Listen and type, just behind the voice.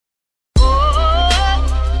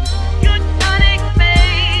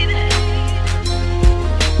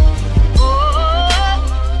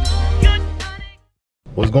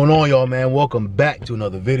What's going on, y'all, man? Welcome back to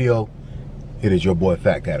another video. It is your boy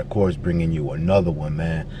FaTkaT, of course, bringing you another one,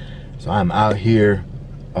 man. So I'm out here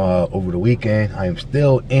over the weekend. I am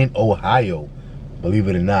still in Ohio, believe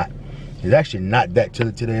it or not. It's actually not that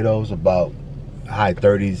chilly today, though. It's about high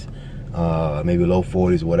 30s, maybe low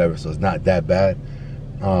 40s or whatever, so it's not that bad.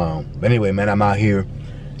 But anyway, man, I'm out here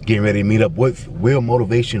getting ready to meet up with Will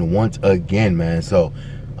Motivation once again, man. So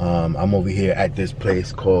I'm over here at this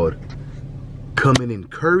place called Cumin and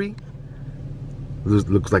Curry.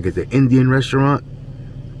 Looks like it's an Indian restaurant,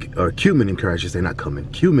 or Cumin and Curry, I should say, not Cumin,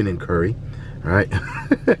 Cumin and Curry. All right.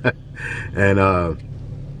 And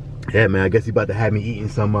yeah, man, I guess he about to have me eating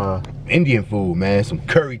some Indian food, man, some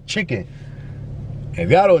curry chicken. If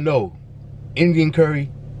y'all don't know, Indian curry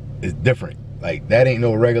is different. Like, that ain't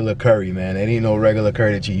no regular curry, man. That ain't no regular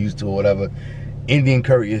curry that you used to or whatever. Indian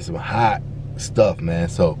curry is some hot stuff, man.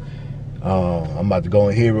 So I'm about to go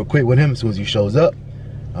in here real quick with him as soon as he shows up.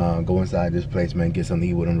 Go inside this place, man, get something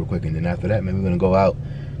to eat with him real quick, and then after that, man, we're gonna go out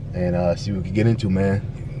and see what we can get into,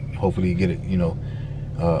 man. Hopefully get it, you know,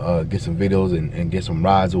 get some videos and get some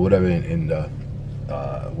rides or whatever, and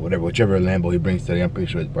whichever Lambo he brings today. I'm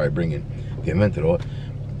pretty sure he's probably bringing the Aventador.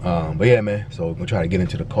 But yeah, man, so we're gonna try to get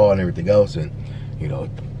into the car and everything else, and you know,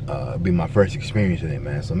 be my first experience with it,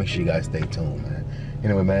 man. So make sure you guys stay tuned, man.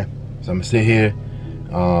 Anyway, man, so I'm gonna sit here,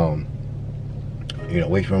 you know,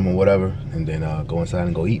 wait for him or whatever, and then go inside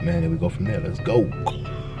and go eat, man, and we go from there. Let's go.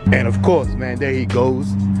 And of course, man, there he goes,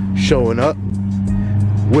 showing up.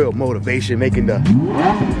 Will Motivation making the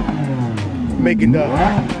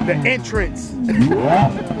entrance.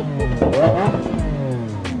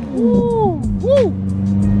 Woo, woo.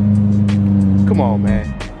 Come on, man.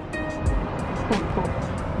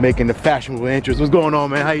 Making the fashionable entrance. What's going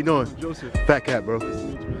on, man? How you doing? Joseph. FaTkaT, bro.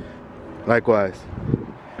 Likewise.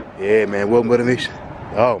 Yeah, man, Will Motivation.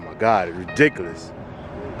 Oh my God, it's ridiculous.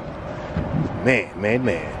 Man.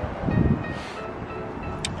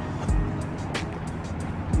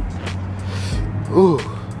 Ooh.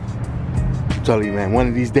 I'm telling you, man, one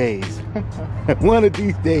of these days. One of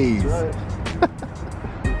these days. Right.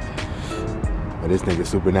 But this nigga's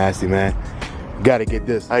super nasty, man. Gotta get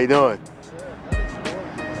this. How you doing?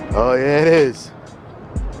 Oh yeah, it is.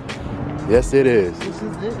 Yes, it is. This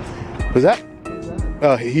is it. What's that?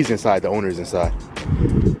 Oh, he's inside. The owner's inside.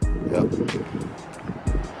 Yep.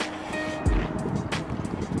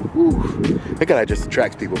 Whew. Look at that, just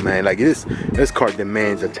attracts people, man. Like, this car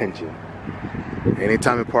demands attention.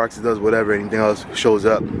 Anytime it parks, it does whatever, anything else shows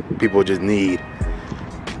up, people just need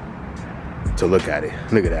to look at it.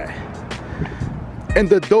 Look at that. And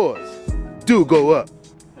the doors do go up.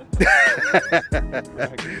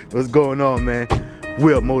 What's going on, man?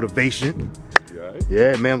 Will Motivation. You alright?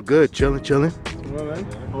 Yeah, man, I'm good. Chilling. Well, man.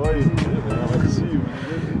 How are you? Good, man. I like to see you,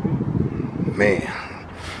 Man.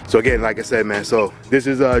 So again, like I said, man, so this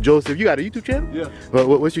is Joseph. You got a YouTube channel? Yeah.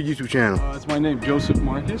 What's your YouTube channel? It's my name, Joseph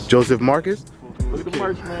Marcus. Joseph Marcus? Look at the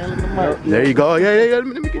merch, man. Look at the merch. There you go. Yeah. Let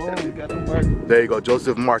me get Oh, that. you got the merch. There you go,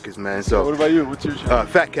 Joseph Marcus, man. So What about you? What's your channel?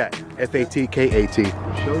 FaTkaT, FaTkaT.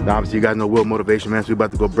 Sure. Now, obviously, you guys know Will Motivation, man. So we're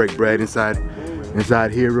about to go break bread inside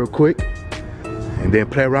here real quick, and then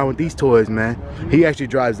play around with these toys, man. He actually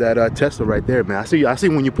drives that Tesla right there, man. I see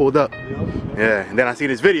when you pulled up. Yeah, and then I see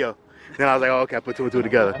this video. Then I was like, oh, okay, I put two and two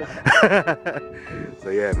together. So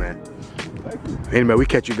yeah, man. Anyway, we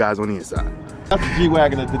catch you guys on the inside. That's the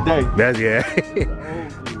G-Wagon of the day. That's, yeah.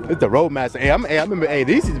 It's the Roadmaster. Hey, I remember, hey,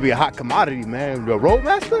 this used to be a hot commodity, man. The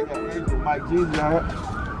Roadmaster? Mike Jesus, I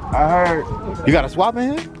heard. You got a swap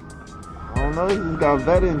in here? I don't know, this got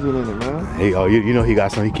that engine in it, man. Hey, oh, you know he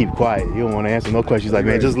got something. He keep quiet. You don't want to answer no questions. Like,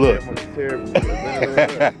 man, just look.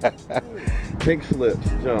 Pink slips,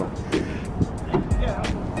 jump.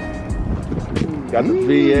 Got the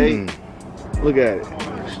V8. Look at it.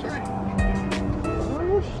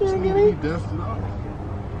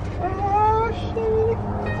 Oh,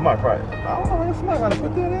 shit. Somebody probably, I don't know, somebody gotta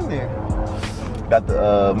put that in there. Got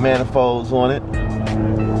the manifolds on it.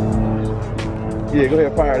 Yeah, go ahead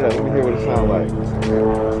and fire it up. Let me hear what it sounds like.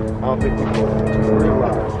 I don't think it's real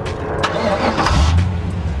loud.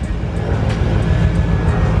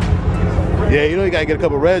 Yeah, you know you gotta get a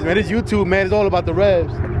couple revs, man. This YouTube, man, it's all about the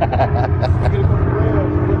revs.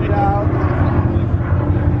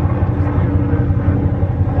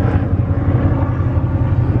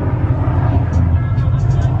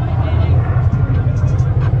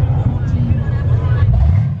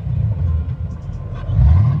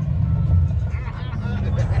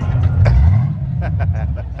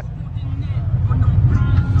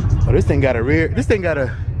 Oh, this thing got a rear. This thing got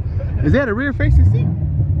a. Is that a rear facing seat?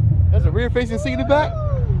 That's a rear facing seat in the back?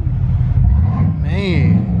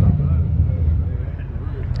 Man.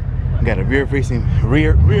 Got a rear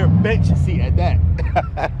bench seat at that.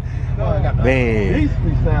 Man.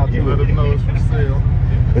 Let them know it's for sale.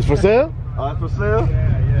 It's for sale? Oh, it's for sale?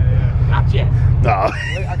 Yeah. Not yet. No.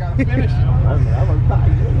 I gotta finish it.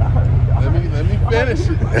 Let me finish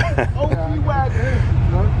it. Oh, G-Wagon.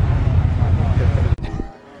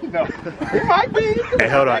 No. It might be. Hey,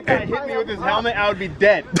 hold on. If that guy hit me with his helmet, I would be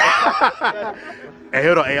dead. Hey,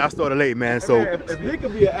 hold on. Hey, I started late, man. So If he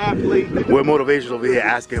could be an athlete. we're motivational over here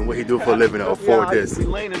asking what he do for a living to afford this.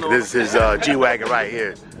 This is his G-Wagon right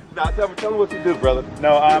here. Now tell him what you do, brother.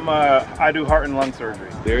 No, I do heart and lung surgery.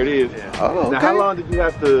 There it is. Yeah. Oh, okay. Now, how long did you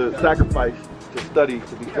have to sacrifice to study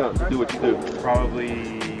to do what you do?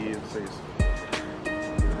 Probably,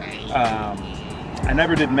 I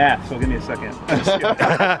never did math, so give me a second. It's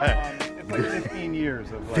like 15 years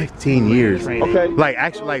of like 15 years. training. Okay. Like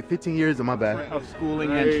actually, like 15 years of my bad. Of schooling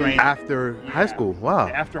and training. After high school. Wow.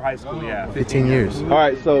 After high school, yeah. 15 years. All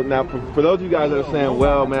right, so now for those of you guys that are saying,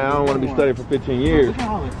 well, man, I don't want to be studying for 15 years,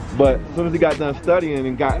 but as soon as he got done studying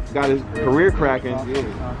and got his career cracking,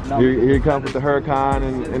 here he comes with the Hellcat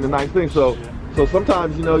and the nice thing. So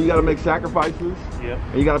sometimes, you know, you got to make sacrifices, Yep.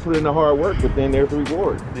 and you got to put in the hard work, but then there's the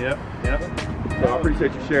reward. Yep. So I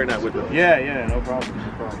appreciate you sharing that with us. Yeah, no problem.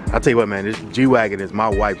 I'll tell you what, man, this G-Wagon is my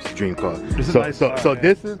wife's dream car. This is so nice so, car, so man.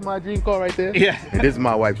 this is my dream car right there? Yeah. And this is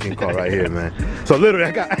my wife's dream car right here, man. So literally,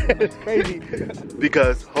 I got, it's crazy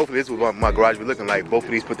because hopefully this is what my garage be looking like. Both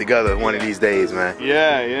of these put together one of these days, man.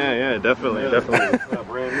 Yeah, definitely.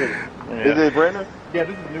 Brand new. Yeah. Is it brand new? Yeah,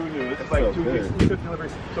 this is new. This is like So two good. weeks delivery.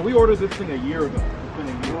 So we ordered this thing a year ago. It's been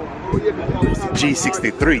a year.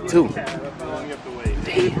 G63 too. Yeah, that's how long you have to wait.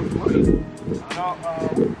 No.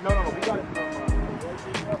 We got it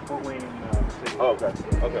from Fort Wayne. Oh,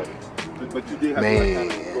 okay. But you did have Man.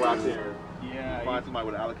 to like, go out there Yeah. and find somebody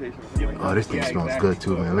with an allocation or something like that. Oh, this thing Yeah, smells exactly. good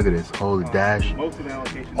too, man. Look at this. Holy dash. Most of the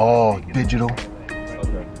allocations. All are taken. digital.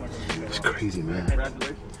 Okay. It's crazy, man.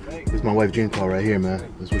 Congratulations. This is my wife's dream car right here, man.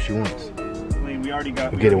 That's what she wants. I mean, we already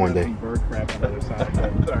got. We'll get it one day. some bird crap on the other side.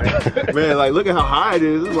 Sorry. Man, like look at how high it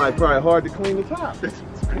is. It's like probably hard to clean the top. You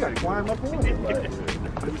gotta climb up on it. Like,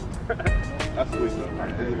 that's sweet though.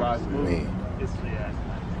 Is it ride smooth? Man.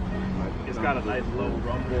 It's got a nice low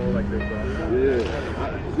rumble, like there's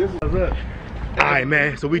Yeah. This is it. Alright,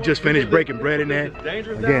 man, so we just finished breaking bread in there.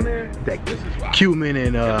 Again, that cumin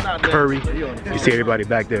and curry. You see everybody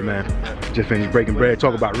back there, man. Just finished breaking bread,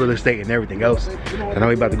 talk about real estate and everything else. I know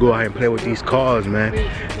we about to go ahead and play with these cars, man.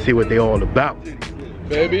 See what they all about.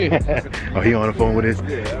 baby. Oh, he on the phone with his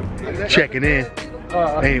checking in.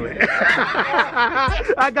 Anyway.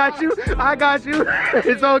 I got you.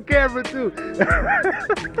 It's on camera too.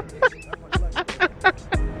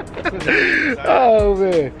 Oh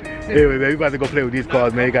man. Anyway, man, we about to go play with these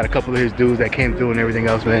cars, man. You got a couple of his dudes that came through and everything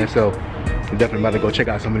else, man. So we're definitely about to go check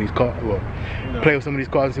out some of these cars. Well, play with some of these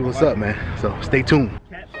cars and see what's up, man. So stay tuned.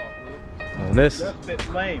 On this. Now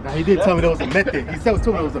he did tell me there was a method. He told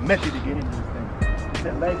me there was a method to get into this thing. He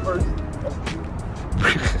said leg first.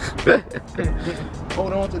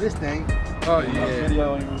 Hold on to this thing. Oh yeah.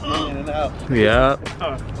 Video and he was in and out. Yeah.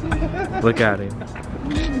 Look at him.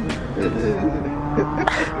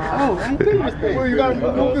 Well, you gotta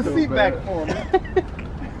move the seat back for him.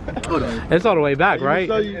 Hold on. It's all the way back, right?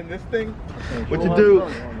 In this thing. What you do?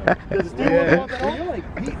 Does the steering wheel go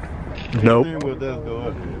up? Nope. Steering wheel does go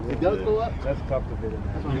up. It does go up? That's tough to fit in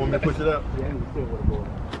there. You want me to push it up? Yeah, the steering wheel go up.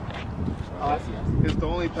 Oh, I see. It's the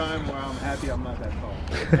only time where I'm happy I'm not that tall.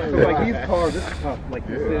 So like these cars, this is tough. Like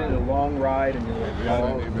you sit in a long ride and you're like,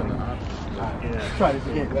 oh. Yeah. Try this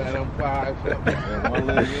again. One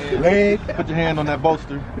leg in. Leg. Put your hand on that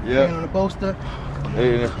bolster. Hand on the bolster.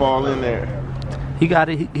 Hey, and then fall in there. He got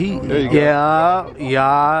it. He There you go.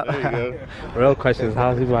 yeah. There you go. Real question is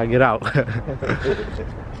how's he gonna get out?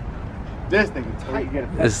 This thing is tight.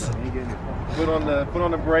 It's, Foot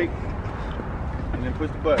on the brake, and then push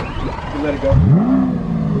the button. You let it go.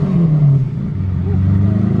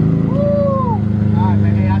 Alright,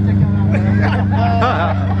 man. Hey, I'll check y'all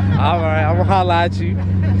out. all right, I'm gonna holler at you. You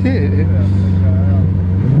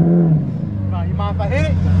mind if I hit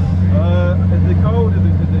it? Is it cold? Is the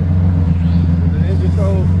engine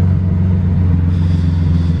cold?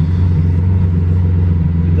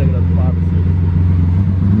 You take it up to 5 or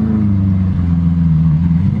 6.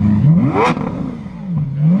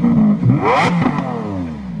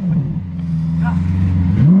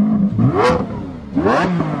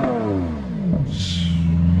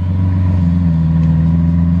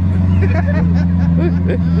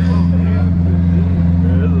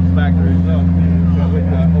 This is factory stuff, man. So we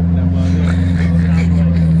gotta open that mother.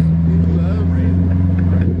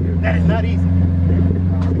 That is not easy.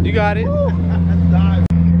 You got it.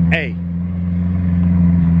 Hey,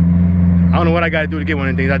 don't know what I gotta do to get one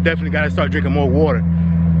of these things. I definitely gotta start drinking more water.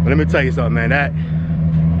 But let me tell you something, man.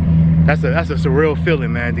 That's a surreal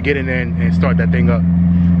feeling, man, to get in there and start that thing up.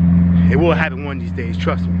 It will happen one of these days,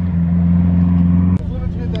 trust me.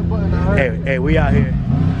 Hey, we out here.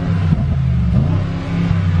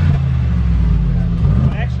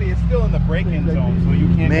 Actually, it's still in the break-in zone, so you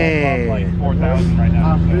can't Man. go above like 4,000 right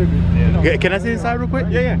now. Yeah, can I see inside real quick?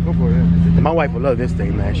 Yeah, go for it. My wife will love this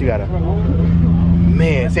thing, man. She got a...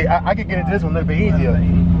 Man, see, I could get into this one a little bit easier.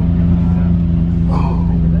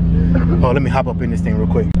 Oh, let me hop up in this thing real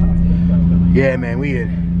quick. Yeah, man, we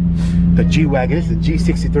in the G-Wagon. This is a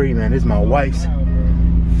G63, man. This is my wife's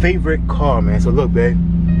favorite car, man. So look, babe.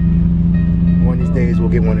 One of these days, we'll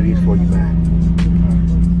get one of these for you,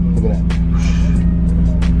 man. Look at that.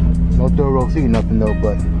 No thorough seat, nothing though,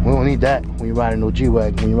 but we don't need that when you're riding no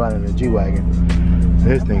G-Wagon. When you're riding a G-Wagon,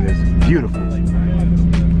 this thing is beautiful.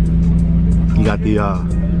 You got the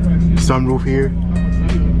sunroof here,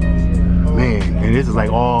 man, and this is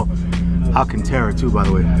like all Alcantara too, by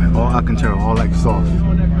the way. All Alcantara, all like soft.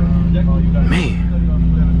 Man,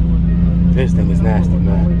 this thing is nasty,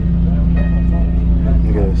 man.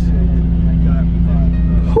 Look at this.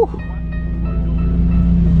 Whew.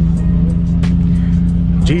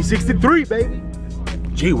 G63, baby.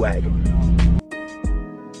 G-Wagon.